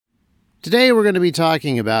Today we're going to be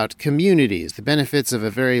talking about communities, the benefits of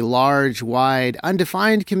a very large, wide,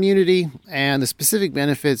 undefined community, and the specific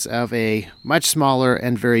benefits of a much smaller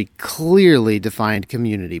and very clearly defined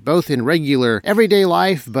community, both in regular, everyday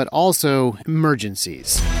life, but also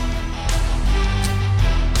emergencies.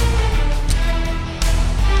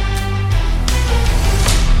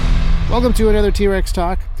 Welcome to another T-Rex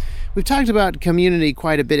Talk. We've talked about community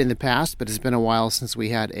quite a bit in the past, but it's been a while since we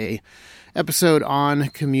had a episode on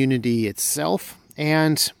community itself.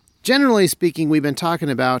 And generally speaking, we've been talking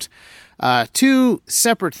about two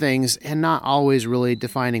separate things and not always really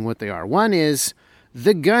defining what they are. One is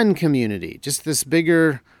the gun community, just this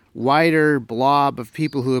bigger, wider blob of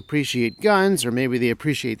people who appreciate guns, or maybe they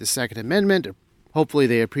appreciate the Second Amendment, or hopefully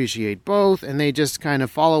they appreciate both, and they just kind of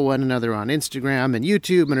follow one another on Instagram and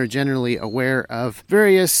YouTube and are generally aware of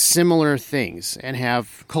various similar things and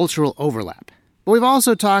have cultural overlap. But we've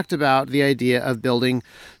also talked about the idea of building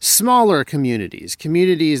smaller communities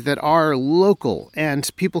that are local and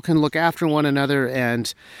people can look after one another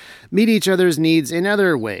and meet each other's needs in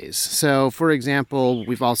other ways. So, for example,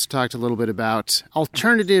 we've also talked a little bit about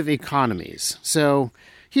alternative economies. So,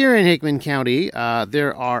 here in Hickman County,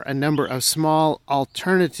 there are a number of small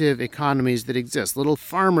alternative economies that exist, little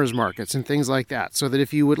farmers markets and things like that, so that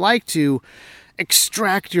if you would like to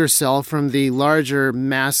extract yourself from the larger,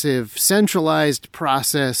 massive, centralized,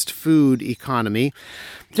 processed food economy,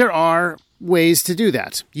 there are ways to do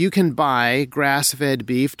that. You can buy grass-fed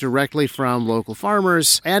beef directly from local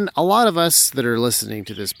farmers, and a lot of us that are listening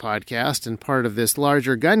to this podcast and part of this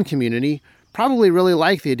larger gun community probably really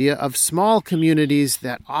like the idea of small communities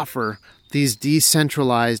that offer these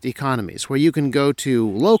decentralized economies where you can go to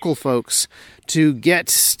local folks to get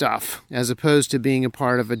stuff as opposed to being a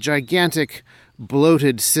part of a gigantic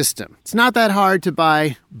bloated system. It's not that hard to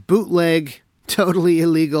buy bootleg, totally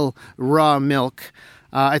illegal raw milk.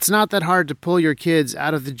 It's not that hard to pull your kids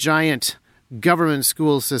out of the giant government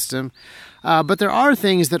school system. But there are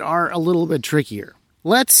things that are a little bit trickier.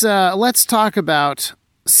 Let's talk about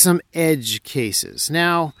some edge cases.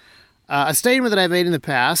 Now, a statement that I've made in the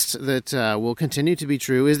past that will continue to be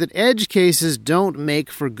true is that edge cases don't make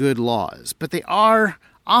for good laws, but they are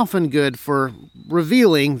often good for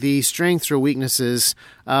revealing the strengths or weaknesses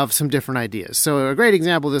of some different ideas. So a great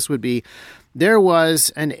example of this would be there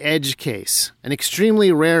was an edge case, an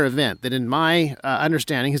extremely rare event that in my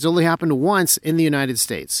understanding has only happened once in the United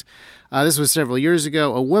States. This was several years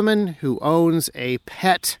ago. A woman who owns a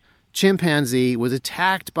pet chimpanzee was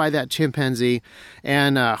attacked by that chimpanzee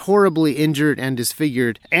and horribly injured and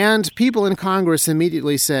disfigured. And people in Congress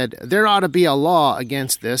immediately said there ought to be a law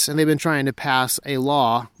against this. And they've been trying to pass a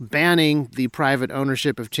law banning the private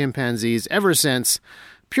ownership of chimpanzees ever since,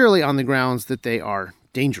 purely on the grounds that they are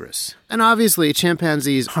dangerous. And obviously,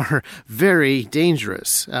 chimpanzees are very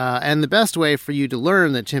dangerous. And the best way for you to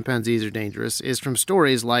learn that chimpanzees are dangerous is from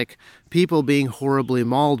stories like people being horribly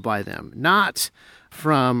mauled by them, not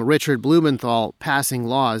from Richard Blumenthal passing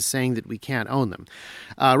laws saying that we can't own them.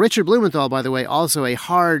 Richard Blumenthal, by the way, also a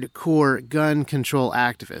hardcore gun control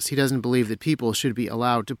activist. He doesn't believe that people should be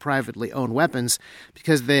allowed to privately own weapons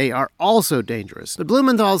because they are also dangerous. But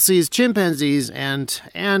Blumenthal sees chimpanzees and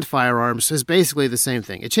firearms as basically the same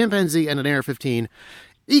thing. A chimpanzee and an AR-15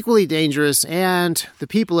 equally dangerous, and the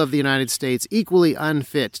people of the United States equally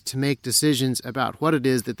unfit to make decisions about what it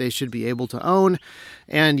is that they should be able to own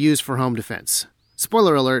and use for home defense.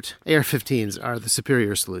 Spoiler alert, AR-15s are the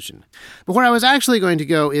superior solution. But where I was actually going to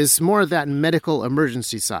go is more of that medical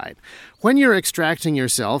emergency side. When you're extracting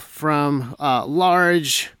yourself from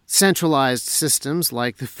large, centralized systems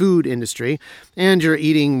like the food industry, and you're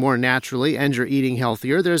eating more naturally and you're eating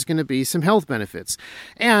healthier, there's going to be some health benefits.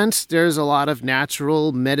 And there's a lot of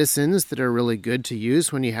natural medicines that are really good to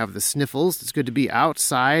use when you have the sniffles. It's good to be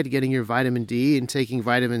outside getting your vitamin D and taking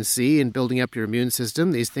vitamin C and building up your immune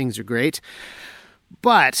system. These things are great.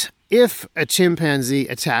 But if a chimpanzee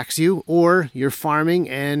attacks you, or you're farming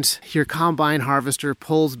and your combine harvester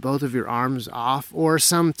pulls both of your arms off, or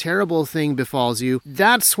some terrible thing befalls you,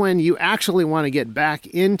 that's when you actually want to get back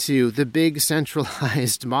into the big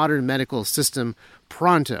centralized modern medical system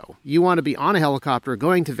pronto. You want to be on a helicopter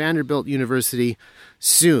going to Vanderbilt University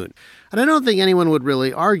soon. And I don't think anyone would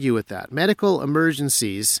really argue with that. Medical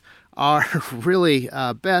emergencies are really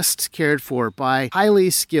best cared for by highly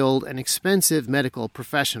skilled and expensive medical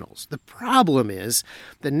professionals. The problem is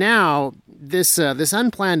that now this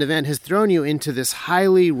unplanned event has thrown you into this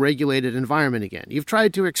highly regulated environment again. You've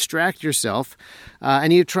tried to extract yourself,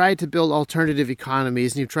 and you've tried to build alternative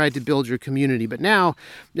economies, and you've tried to build your community, but now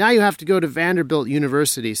you have to go to Vanderbilt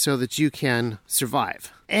University so that you can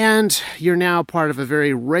survive. And you're now part of a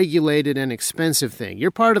very regulated and expensive thing.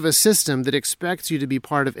 You're part of a system that expects you to be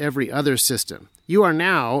part of every other system. You are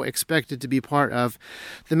now expected to be part of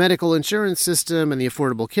the medical insurance system and the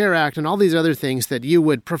Affordable Care Act and all these other things that you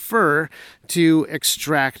would prefer to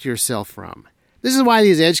extract yourself from. This is why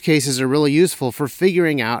these edge cases are really useful for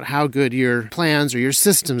figuring out how good your plans or your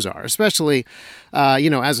systems are, especially,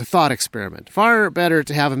 as a thought experiment. Far better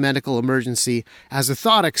to have a medical emergency as a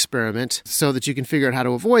thought experiment so that you can figure out how to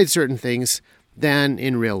avoid certain things than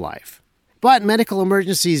in real life. But medical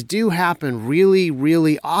emergencies do happen really,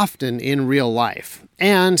 really often in real life.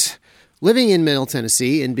 And living in Middle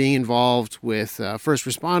Tennessee and being involved with first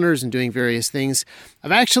responders and doing various things,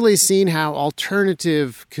 I've actually seen how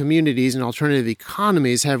alternative communities and alternative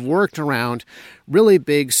economies have worked around really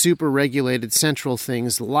big, super regulated central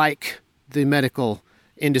things like the medical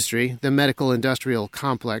industry, the medical industrial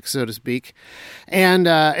complex, so to speak. And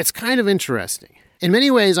it's kind of interesting. In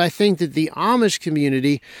many ways, I think that the Amish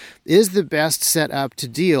community is the best set up to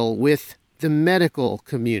deal with the medical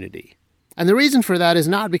community. And the reason for that is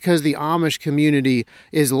not because the Amish community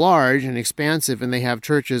is large and expansive and they have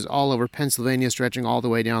churches all over Pennsylvania stretching all the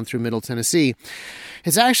way down through Middle Tennessee.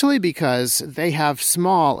 It's actually because they have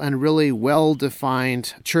small and really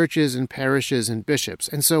well-defined churches and parishes and bishops.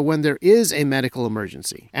 And so when there is a medical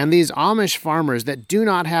emergency and these Amish farmers that do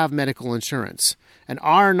not have medical insurance and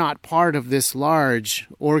are not part of this large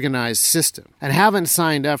organized system and haven't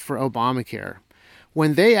signed up for Obamacare,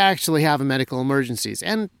 when they actually have medical emergencies.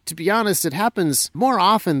 And to be honest, it happens more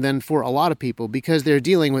often than for a lot of people because they're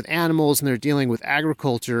dealing with animals and they're dealing with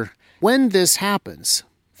agriculture. When this happens,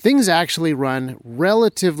 things actually run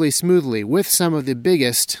relatively smoothly with some of the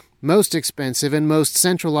biggest, most expensive, and most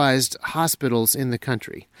centralized hospitals in the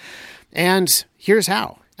country. And here's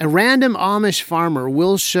how. A random Amish farmer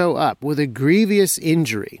will show up with a grievous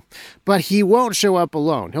injury, but he won't show up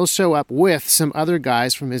alone. He'll show up with some other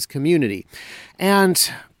guys from his community.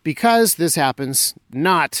 And because this happens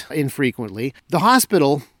not infrequently, the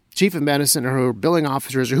hospital, chief of medicine or billing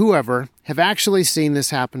officers or whoever, have actually seen this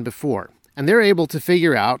happen before. And they're able to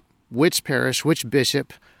figure out which parish, which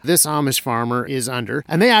bishop this Amish farmer is under.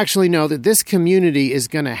 And they actually know that this community is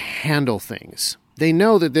going to handle things. They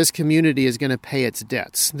know that this community is going to pay its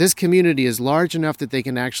debts. This community is large enough that they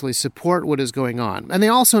can actually support what is going on. And they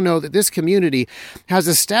also know that this community has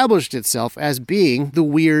established itself as being the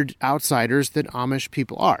weird outsiders that Amish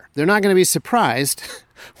people are. They're not going to be surprised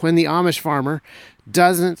when the Amish farmer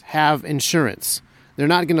doesn't have insurance. They're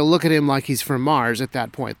not going to look at him like he's from Mars at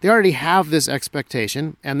that point. They already have this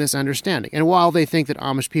expectation and this understanding. And while they think that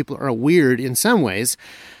Amish people are weird in some ways,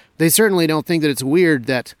 they certainly don't think that it's weird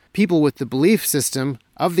that people with the belief system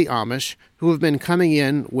of the Amish who have been coming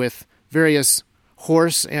in with various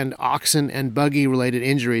horse and oxen and buggy related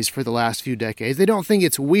injuries for the last few decades, they don't think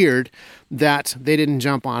it's weird that they didn't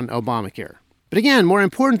jump on Obamacare. But again, more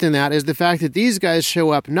important than that is the fact that these guys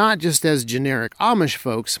show up not just as generic Amish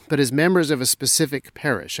folks, but as members of a specific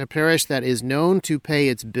parish, a parish that is known to pay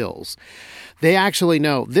its bills. They actually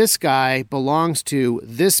know this guy belongs to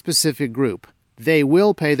this specific group. They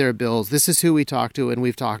will pay their bills. This is who we talk to, and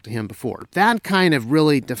we've talked to him before. That kind of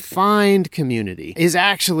really defined community is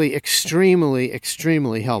actually extremely,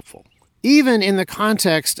 extremely helpful. Even in the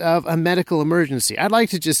context of a medical emergency, I'd like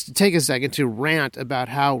to just take a second to rant about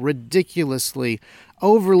how ridiculously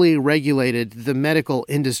overly regulated the medical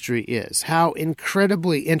industry is, how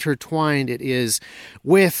incredibly intertwined it is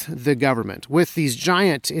with the government, with these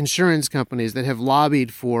giant insurance companies that have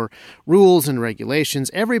lobbied for rules and regulations.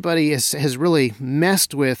 Everybody has really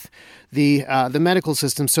messed with the medical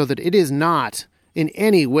system so that it is not in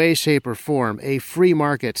any way, shape, or form a free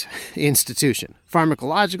market institution.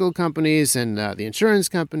 Pharmacological companies and the insurance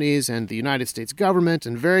companies and the United States government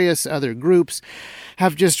and various other groups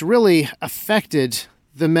have just really affected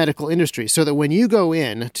the medical industry so that when you go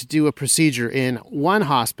in to do a procedure in one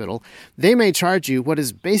hospital, they may charge you what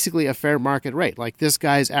is basically a fair market rate, like this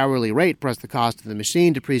guy's hourly rate plus the cost of the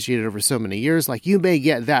machine depreciated over so many years. Like you may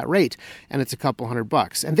get that rate and it's a couple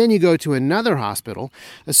 $100. And then you go to another hospital,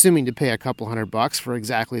 assuming to pay a couple $100 for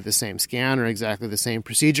exactly the same scan or exactly the same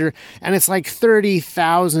procedure, and it's like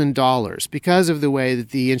 $30,000 because of the way that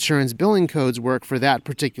the insurance billing codes work for that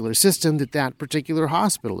particular system that particular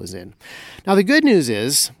hospital is in. Now, the good news is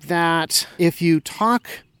that if you talk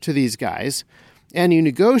to these guys and you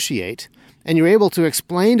negotiate and you're able to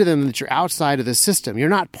explain to them that you're outside of the system, you're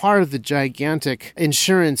not part of the gigantic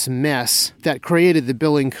insurance mess that created the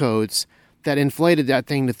billing codes that inflated that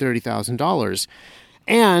thing to $30,000,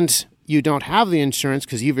 and you don't have the insurance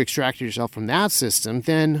because you've extracted yourself from that system,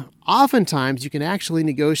 then oftentimes you can actually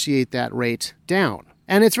negotiate that rate down.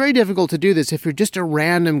 And it's very difficult to do this if you're just a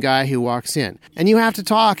random guy who walks in. And you have to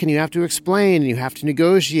talk, and you have to explain, and you have to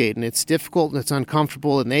negotiate, and it's difficult, and it's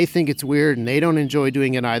uncomfortable, and they think it's weird, and they don't enjoy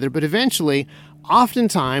doing it either. But eventually,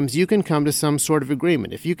 oftentimes, you can come to some sort of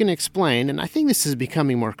agreement. If you can explain, and I think this is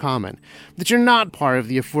becoming more common, that you're not part of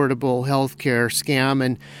the affordable healthcare scam,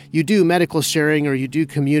 and you do medical sharing, or you do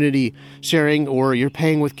community sharing, or you're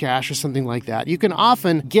paying with cash or something like that, you can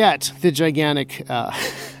often get the gigantic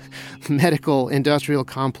medical industrial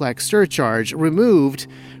complex surcharge removed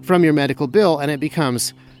from your medical bill, and it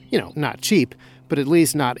becomes, not cheap, but at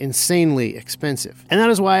least not insanely expensive. And that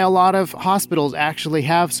is why a lot of hospitals actually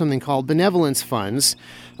have something called benevolence funds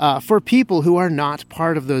for people who are not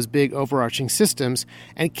part of those big overarching systems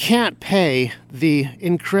and can't pay the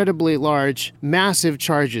incredibly large, massive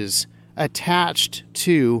charges attached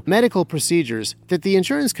to medical procedures that the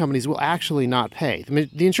insurance companies will actually not pay.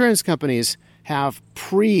 The insurance companies have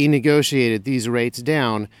pre-negotiated these rates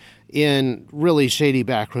down in really shady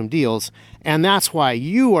backroom deals, and that's why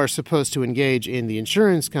you are supposed to engage in the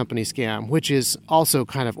insurance company scam, which is also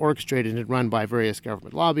kind of orchestrated and run by various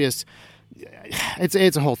government lobbyists.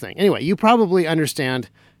 It's a whole thing. Anyway, you probably understand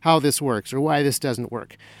how this works or why this doesn't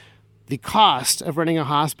work. The cost of running a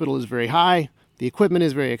hospital is very high, the equipment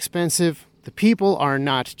is very expensive, the people are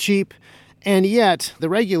not cheap, and yet the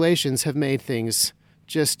regulations have made things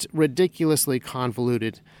just ridiculously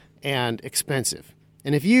convoluted and expensive.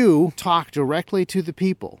 And if you talk directly to the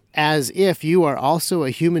people as if you are also a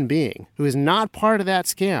human being who is not part of that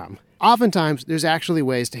scam, oftentimes there's actually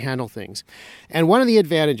ways to handle things. And one of the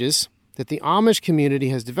advantages that the Amish community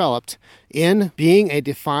has developed in being a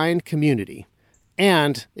defined community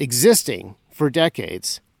and existing for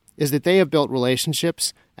decades is that they have built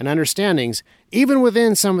relationships and understandings even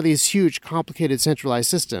within some of these huge, complicated, centralized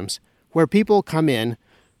systems where people come in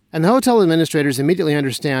and the hotel administrators immediately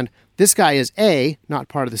understand this guy is A, not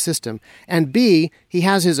part of the system, and B, he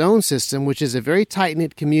has his own system, which is a very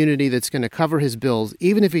tight-knit community that's going to cover his bills,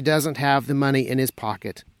 even if he doesn't have the money in his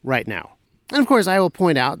pocket right now. And of course, I will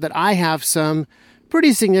point out that I have some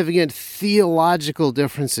pretty significant theological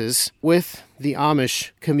differences with the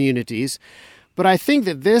Amish communities, but I think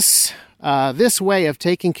that this way of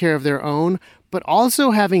taking care of their own, but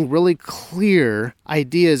also having really clear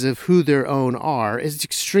ideas of who their own are, is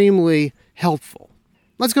extremely helpful.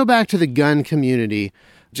 Let's go back to the gun community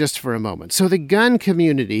just for a moment. So the gun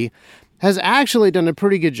community has actually done a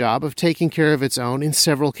pretty good job of taking care of its own in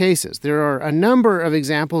several cases. There are a number of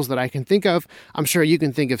examples that I can think of. I'm sure you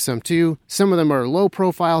can think of some too. Some of them are low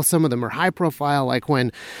profile, some of them are high profile, like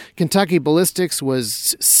when Kentucky Ballistics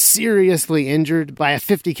was seriously injured by a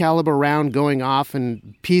 .50 caliber round going off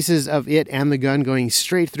and pieces of it and the gun going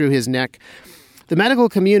straight through his neck. The medical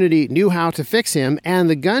community knew how to fix him, and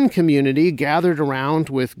the gun community gathered around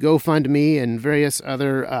with GoFundMe and various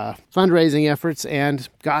other fundraising efforts and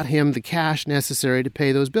got him the cash necessary to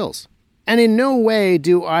pay those bills. And in no way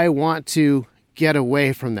do I want to get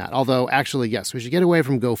away from that. Although, actually, yes, we should get away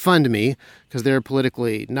from GoFundMe because they're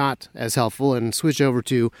politically not as helpful and switch over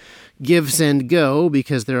to Give, Send, Go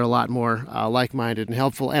because they're a lot more like-minded and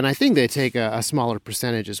helpful. And I think they take a smaller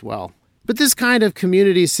percentage as well. But this kind of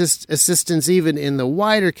community assistance, even in the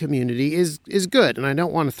wider community, is good, and I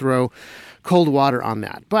don't want to throw cold water on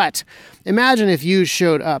that. But imagine if you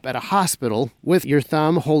showed up at a hospital with your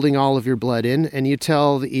thumb holding all of your blood in, and you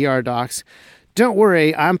tell the ER docs, "Don't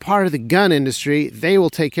worry, I'm part of the gun industry. They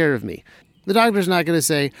will take care of me." The doctor's not going to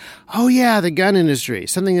say, "Oh yeah, the gun industry,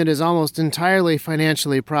 something that is almost entirely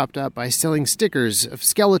financially propped up by selling stickers of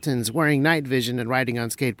skeletons wearing night vision and riding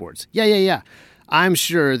on skateboards. Yeah. I'm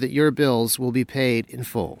sure that your bills will be paid in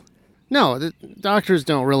full." No, the doctors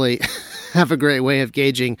don't really have a great way of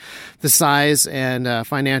gauging the size and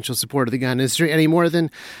financial support of the gun industry any more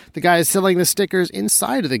than the guys selling the stickers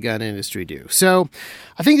inside of the gun industry do. So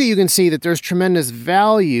I think that you can see that there's tremendous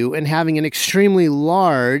value in having an extremely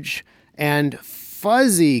large and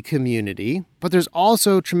fuzzy community, but there's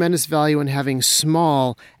also tremendous value in having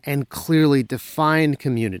small and clearly defined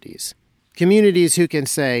communities. Communities who can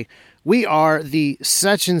say, "We are the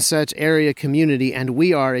such and such area community, and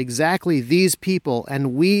we are exactly these people,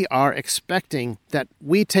 and we are expecting that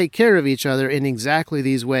we take care of each other in exactly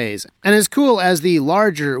these ways." And as cool as the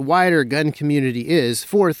larger, wider gun community is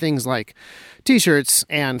for things like T-shirts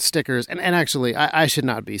and stickers, and actually, I should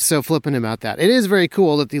not be so flippant about that. It is very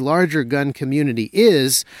cool that the larger gun community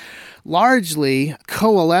is largely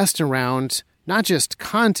coalesced around not just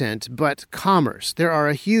content, but commerce. There are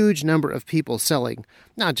a huge number of people selling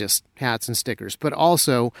not just hats and stickers, but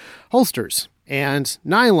also holsters and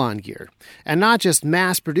nylon gear. And not just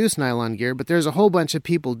mass-produced nylon gear, but there's a whole bunch of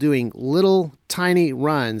people doing little tiny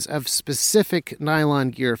runs of specific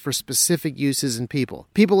nylon gear for specific uses in people.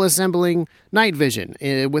 People assembling night vision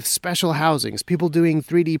with special housings. People doing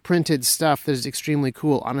 3D printed stuff that is extremely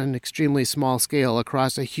cool on an extremely small scale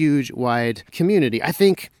across a huge, wide community. I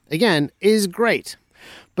think, again, is great.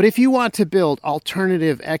 But if you want to build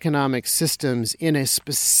alternative economic systems in a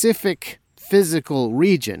specific physical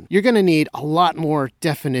region, you're going to need a lot more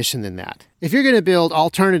definition than that. If you're going to build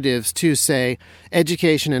alternatives to, say,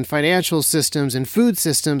 education and financial systems and food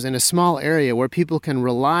systems in a small area where people can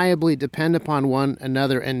reliably depend upon one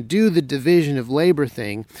another and do the division of labor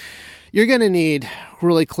thing, you're going to need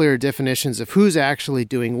really clear definitions of who's actually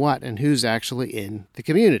doing what and who's actually in the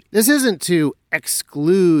community. This isn't to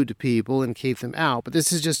exclude people and keep them out, but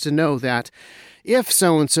this is just to know that if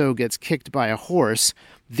so-and-so gets kicked by a horse,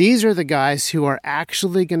 these are the guys who are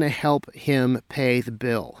actually going to help him pay the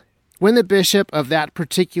bill. When the bishop of that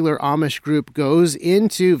particular Amish group goes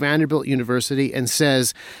into Vanderbilt University and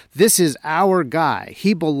says, this is our guy,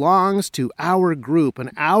 he belongs to our group, and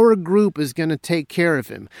our group is going to take care of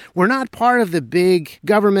him. We're not part of the big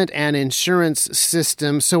government and insurance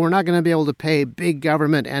system, so we're not going to be able to pay big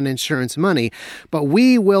government and insurance money, but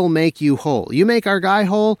we will make you whole. You make our guy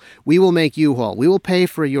whole, we will make you whole. We will pay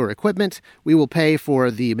for your equipment, we will pay for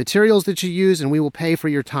the materials that you use, and we will pay for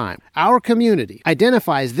your time. Our community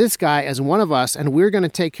identifies this guy as one of us, and we're going to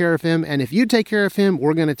take care of him, and if you take care of him,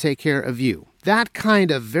 we're going to take care of you. That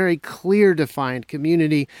kind of very clear defined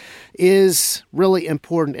community is really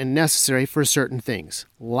important and necessary for certain things,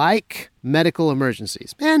 like medical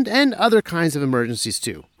emergencies and other kinds of emergencies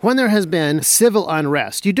too. When there has been civil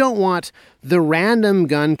unrest, you don't want the random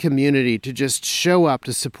gun community to just show up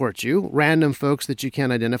to support you, random folks that you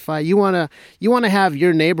can't identify. You want to have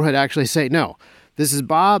your neighborhood actually say, no, this is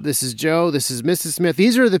Bob, this is Joe, this is Mrs. Smith.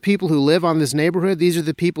 These are the people who live on this neighborhood. These are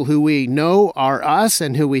the people who we know are us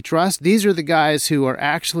and who we trust. These are the guys who are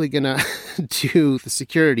actually going to do the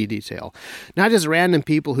security detail. Not just random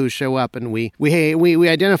people who show up and we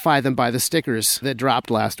identify them by the stickers that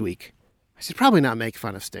dropped last week. I should probably not make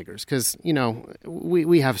fun of stickers because,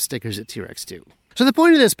 we have stickers at T-Rex too. So the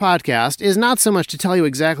point of this podcast is not so much to tell you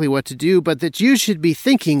exactly what to do, but that you should be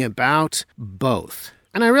thinking about both.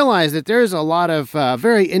 And I realize that there's a lot of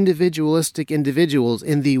very individualistic individuals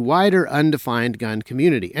in the wider undefined gun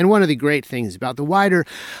community. And one of the great things about the wider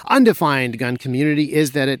undefined gun community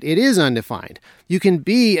is that it is undefined. You can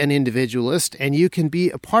be an individualist and you can be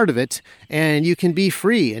a part of it and you can be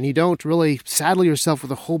free and you don't really saddle yourself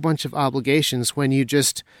with a whole bunch of obligations when you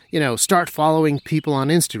just, start following people on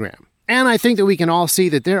Instagram. And I think that we can all see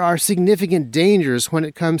that there are significant dangers when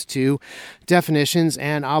it comes to definitions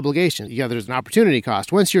and obligations. Yeah, there's an opportunity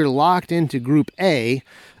cost. Once you're locked into Group A,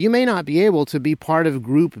 you may not be able to be part of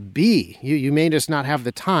Group B. You may just not have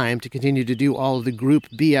the time to continue to do all of the Group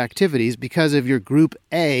B activities because of your Group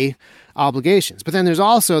A obligations. But then there's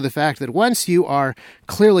also the fact that once you are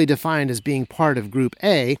clearly defined as being part of Group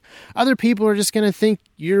A, other people are just going to think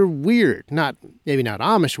you're weird. Maybe not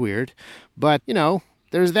Amish weird, but,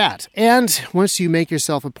 there's that. And once you make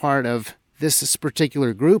yourself a part of this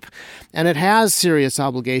particular group, and it has serious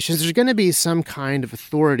obligations, there's going to be some kind of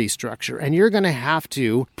authority structure, and you're going to have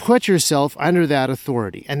to put yourself under that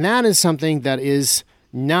authority. And that is something that is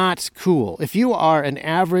not cool. If you are an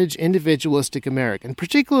average individualistic American,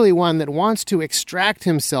 particularly one that wants to extract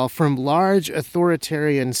himself from large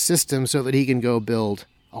authoritarian systems so that he can go build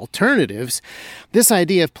alternatives, this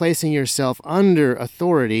idea of placing yourself under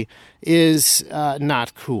authority is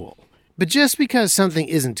not cool. But just because something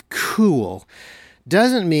isn't cool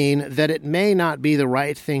doesn't mean that it may not be the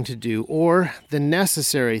right thing to do or the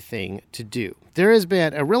necessary thing to do. There has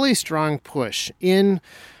been a really strong push in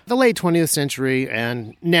the late 20th century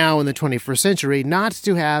and now in the 21st century not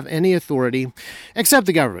to have any authority except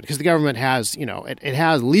the government, because the government has, it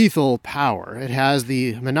has lethal power. It has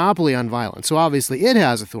the monopoly on violence. So obviously it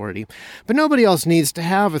has authority, but nobody else needs to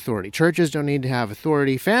have authority. Churches don't need to have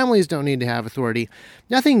authority. Families don't need to have authority.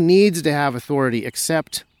 Nothing needs to have authority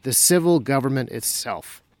except the civil government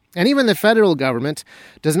itself. And even the federal government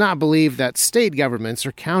does not believe that state governments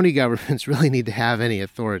or county governments really need to have any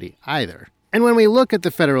authority either. And when we look at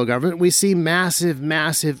the federal government, we see massive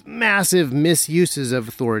misuses of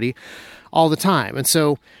authority all the time. And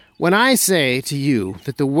so when I say to you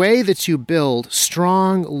that the way that you build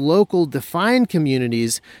strong, local, defined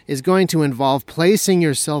communities is going to involve placing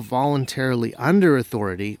yourself voluntarily under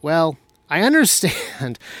authority, well, I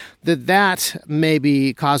understand that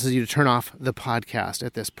maybe causes you to turn off the podcast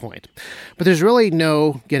at this point. But there's really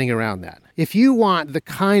no getting around that. If you want the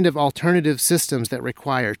kind of alternative systems that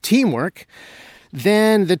require teamwork,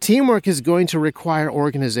 then the teamwork is going to require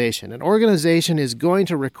organization. And organization is going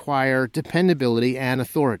to require dependability and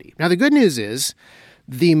authority. Now, the good news is,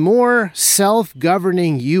 the more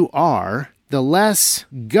self-governing you are, the less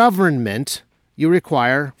government you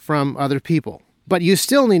require from other people. But you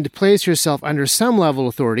still need to place yourself under some level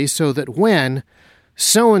of authority so that when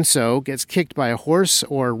so-and-so gets kicked by a horse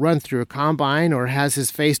or run through a combine or has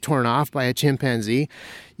his face torn off by a chimpanzee,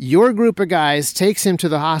 your group of guys takes him to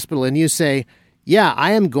the hospital and you say, yeah,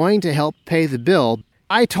 I am going to help pay the bill.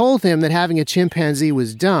 I told him that having a chimpanzee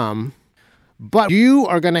was dumb, but you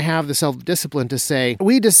are going to have the self-discipline to say,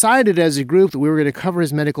 we decided as a group that we were going to cover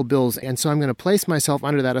his medical bills, and so I'm going to place myself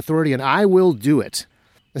under that authority, and I will do it.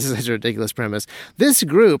 This is such a ridiculous premise. This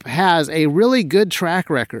group has a really good track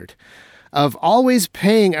record of always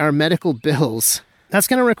paying our medical bills. That's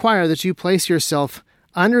going to require that you place yourself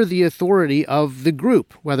under the authority of the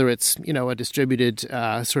group, whether it's, a distributed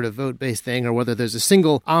sort of vote-based thing or whether there's a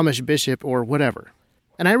single Amish bishop or whatever.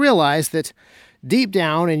 And I realize that deep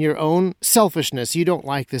down in your own selfishness, you don't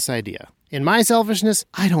like this idea. In my selfishness,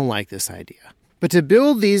 I don't like this idea. But to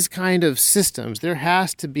build these kind of systems, there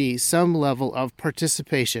has to be some level of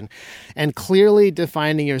participation and clearly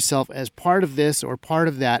defining yourself as part of this or part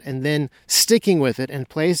of that, and then sticking with it and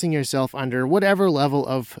placing yourself under whatever level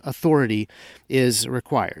of authority is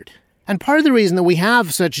required. And part of the reason that we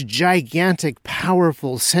have such gigantic,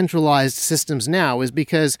 powerful, centralized systems now is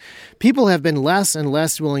because people have been less and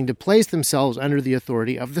less willing to place themselves under the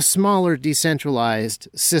authority of the smaller, decentralized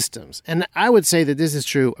systems. And I would say that this is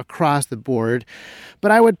true across the board,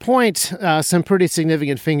 but I would point some pretty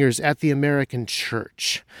significant fingers at the American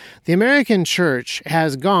church. The American church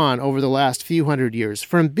has gone over the last few hundred years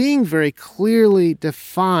from being very clearly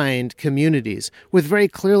defined communities with very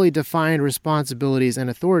clearly defined responsibilities and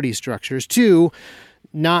authority structures to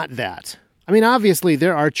not that. I mean, obviously,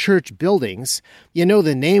 there are church buildings. You know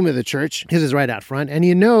the name of the church, it is right out front, and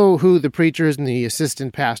you know who the preachers and the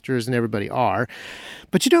assistant pastors and everybody are,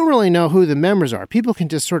 but you don't really know who the members are. People can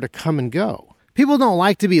just sort of come and go. People don't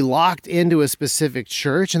like to be locked into a specific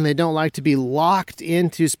church, and they don't like to be locked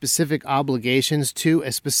into specific obligations to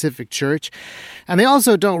a specific church. And they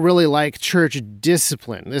also don't really like church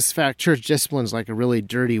discipline. This fact, church discipline is like a really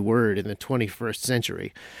dirty word in the 21st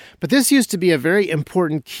century. But this used to be a very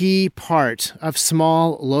important key part of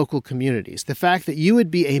small local communities. The fact that you would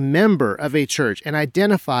be a member of a church and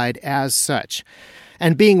identified as such.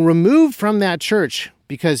 And being removed from that church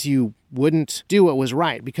because you wouldn't do what was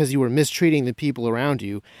right, because you were mistreating the people around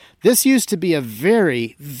you. This used to be a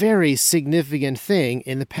very, very significant thing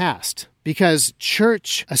in the past, because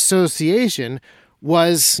church association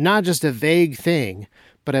was not just a vague thing,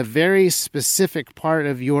 but a very specific part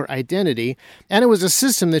of your identity, and it was a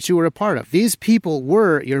system that you were a part of. These people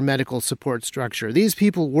were your medical support structure. These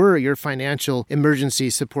people were your financial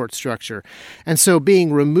emergency support structure. And so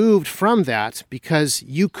being removed from that because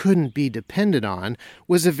you couldn't be depended on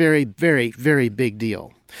was a very, very, very big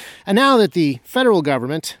deal. And now that the federal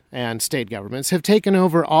government and state governments have taken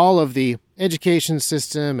over all of the education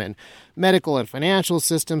system and medical and financial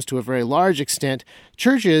systems to a very large extent,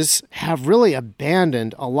 churches have really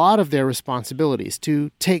abandoned a lot of their responsibilities to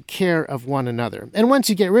take care of one another. And once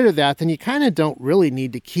you get rid of that, then you kind of don't really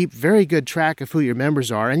need to keep very good track of who your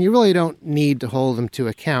members are, and you really don't need to hold them to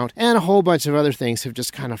account. And a whole bunch of other things have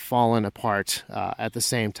just kind of fallen apart at the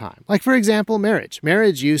same time. Like, for example, marriage.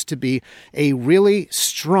 Marriage used to be a really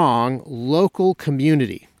strong local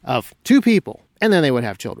community of two people, and then they would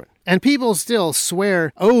have children. And people still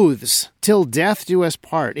swear oaths, till death do us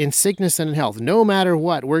part, in sickness and in health. No matter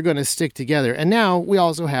what, we're going to stick together. And now we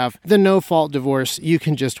also have the no-fault divorce. You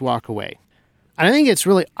can just walk away. And I think it's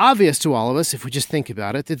really obvious to all of us, if we just think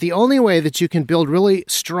about it, that the only way that you can build really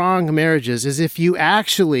strong marriages is if you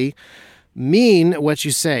actually mean what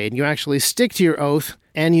you say, and you actually stick to your oath,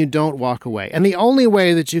 and you don't walk away. And the only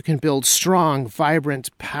way that you can build strong,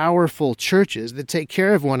 vibrant, powerful churches that take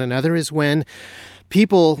care of one another is when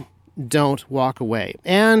people don't walk away.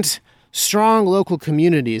 And strong local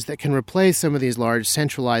communities that can replace some of these large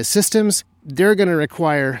centralized systems, they're going to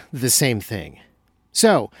require the same thing.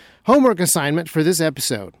 So, homework assignment for this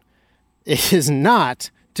episode is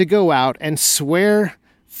not to go out and swear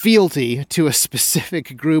fealty to a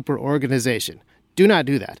specific group or organization. Do not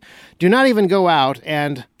do that. Do not even go out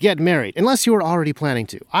and get married, unless you are already planning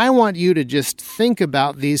to. I want you to just think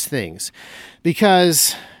about these things,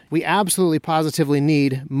 because we absolutely positively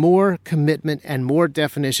need more commitment and more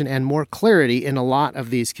definition and more clarity in a lot of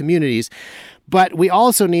these communities. But we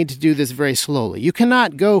also need to do this very slowly. You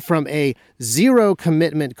cannot go from a zero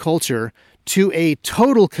commitment culture to a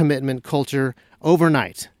total commitment culture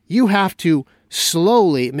overnight. You have to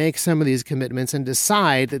slowly make some of these commitments and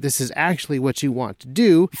decide that this is actually what you want to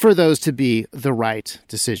do for those to be the right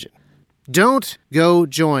decision. Don't go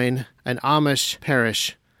join an Amish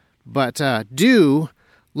parish, but do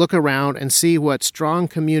look around and see what strong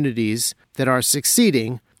communities that are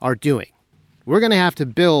succeeding are doing. We're going to have to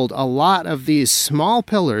build a lot of these small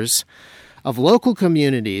pillars of local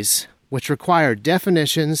communities which require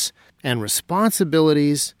definitions and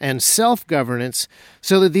responsibilities and self-governance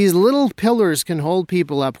so that these little pillars can hold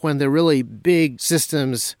people up when the really big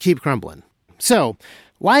systems keep crumbling. So,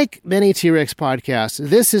 like many T-Rex podcasts,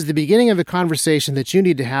 this is the beginning of a conversation that you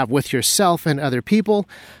need to have with yourself and other people,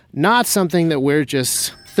 not something that we're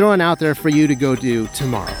just throwing out there for you to go do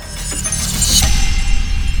tomorrow.